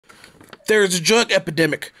There is a drug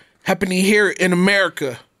epidemic happening here in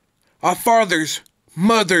America. Our fathers,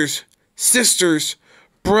 mothers, sisters,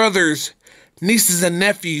 brothers, nieces, and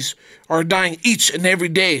nephews are dying each and every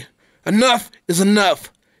day. Enough is enough.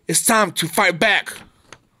 It's time to fight back.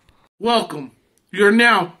 Welcome. You are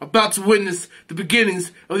now about to witness the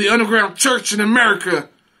beginnings of the underground church in America.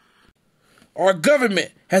 Our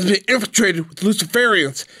government has been infiltrated with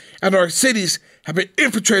Luciferians, and our cities have been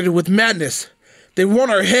infiltrated with madness. They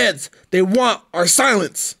want our heads. They want our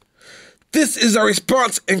silence. This is our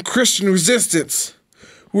response in Christian resistance.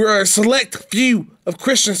 We are a select few of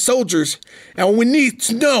Christian soldiers, and we need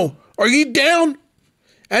to know, are you down?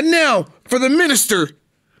 And now, for the minister.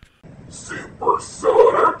 Super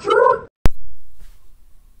Selector.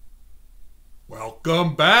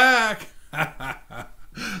 Welcome back.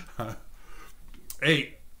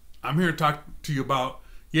 Hey, I'm here to talk to you about,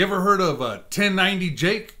 you ever heard of 1090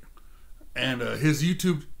 Jake? And his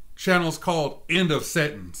YouTube channel is called End of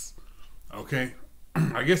Sentence. Okay?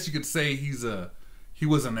 I guess you could say he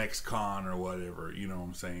was an ex-con or whatever, you know what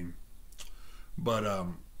I'm saying? But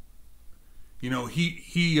you know,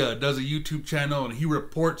 he does a YouTube channel and he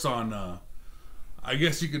reports on I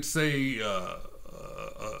guess you could say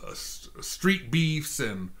street beefs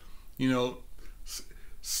and, you know,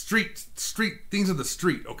 street things of the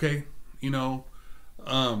street, okay? You know,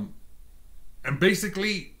 and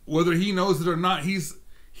basically, whether he knows it or not, he's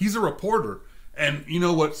a reporter. And you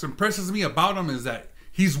know what impresses me about him is that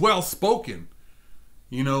he's well spoken.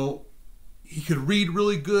 You know, he could read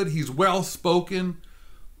really good. He's well spoken,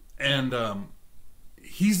 and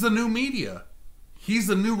he's the new media. He's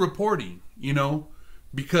the new reporting. You know,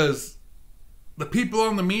 because the people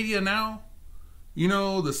on the media now, you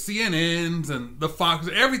know, the CNNs and the Fox,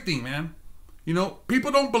 everything, man. You know,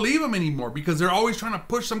 people don't believe him anymore because they're always trying to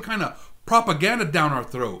push some kind of propaganda down our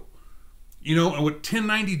throat. You know, and with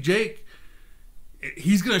 1090 Jake,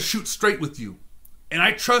 he's going to shoot straight with you. And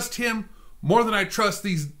I trust him more than I trust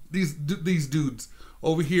these dudes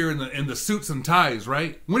over here in the suits and ties,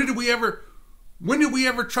 right? When did we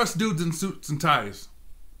ever trust dudes in suits and ties?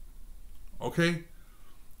 Okay?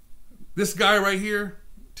 This guy right here,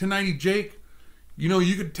 1090 Jake, you know,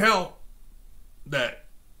 you could tell that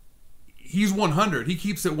he's 100. He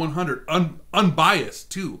keeps it 100,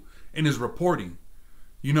 unbiased too in his reporting,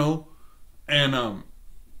 you know? And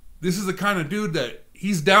this is the kind of dude that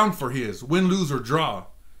he's down for his win, lose, or draw,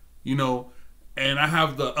 you know? And I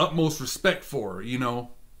have the utmost respect for, you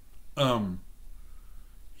know?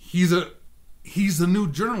 He's the new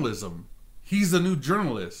journalism. He's a new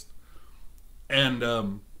journalist. And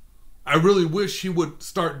I really wish he would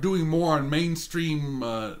start doing more on mainstream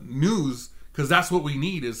news, because that's what we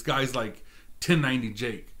need, is guys like 1090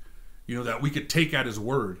 Jake, you know, that we could take at his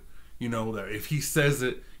word, you know, that if he says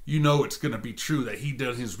it, you know it's going to be true, that he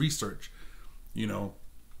does his research, you know.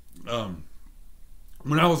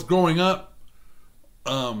 When I was growing up,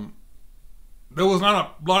 there was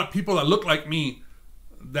not a lot of people that looked like me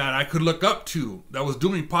that I could look up to that was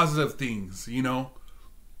doing positive things, you know.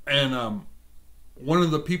 And one of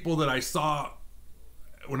the people that I saw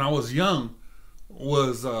when I was young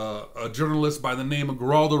was a journalist by the name of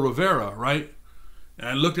Geraldo Rivera, right? And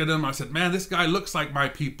I looked at him, I said, man, this guy looks like my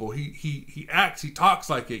people. He acts, he talks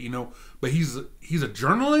like it, you know, but he's a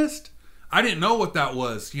journalist? I didn't know what that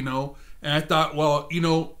was, you know. And I thought, well, you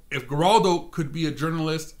know, if Geraldo could be a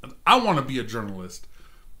journalist, I want to be a journalist.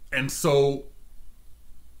 And so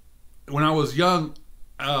when I was young,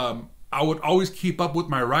 I would always keep up with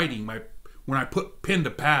my writing. When I put pen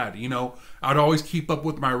to pad, you know, I'd always keep up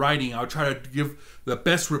with my writing. I would try to give the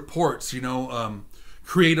best reports, you know,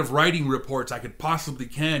 creative writing reports I could possibly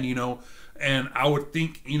can, you know. And I would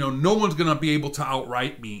think, you know, no one's going to be able to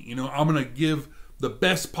outwrite me. You know, I'm going to give the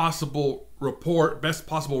best possible report, best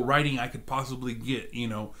possible writing I could possibly get, you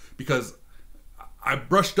know, because I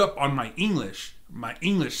brushed up on my English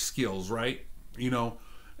skills, right? You know,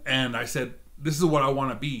 and I said, this is what I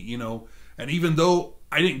want to be, you know. And even though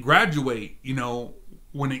I didn't graduate, you know,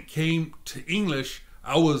 when it came to English,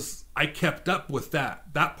 I kept up with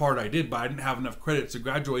that part I did, but I didn't have enough credits to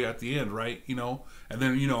graduate at the end, right? You know, and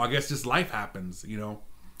then, you know, I guess just life happens, you know,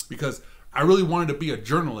 because I really wanted to be a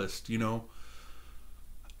journalist, you know.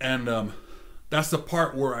 And that's the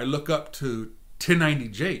part where I look up to 1090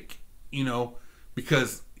 Jake, you know,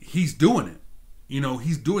 because he's doing it, you know,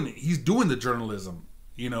 he's doing it. He's doing the journalism,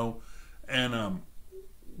 you know, and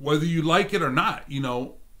whether you like it or not, you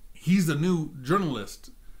know, he's a new journalist,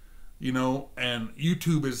 you know, and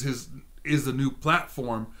YouTube is the new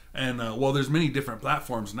platform. And well, there's many different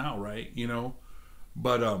platforms now, right? You know,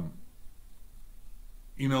 but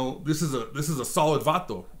you know, this is a solid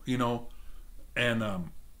vato, you know, and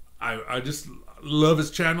I just love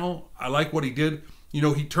his channel. I like what he did. You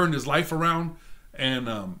know, he turned his life around,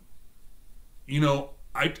 and you know,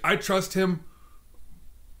 I trust him.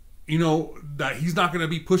 You know, that he's not going to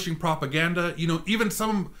be pushing propaganda. You know, even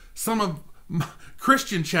some of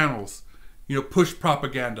Christian channels, you know, push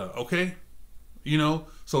propaganda. Okay, you know,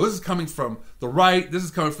 so this is coming from the right. This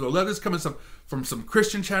is coming from the left. This is coming from some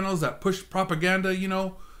Christian channels that push propaganda. You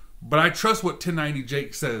know, but I trust what 1090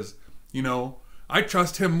 Jake says. You know, I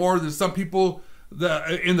trust him more than some people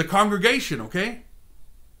in the congregation. Okay,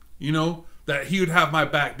 you know, that he would have my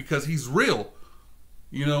back because he's real.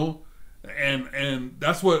 You know. And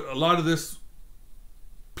that's what a lot of this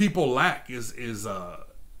people lack is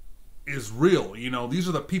real. You know, these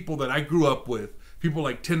are the people that I grew up with. People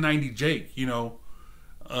like 1090 Jake. You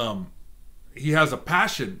know, he has a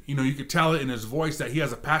passion. You know, you could tell it in his voice that he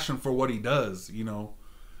has a passion for what he does. You know,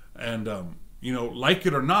 and you know, like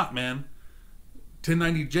it or not, man,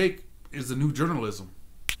 1090 Jake is the new journalism.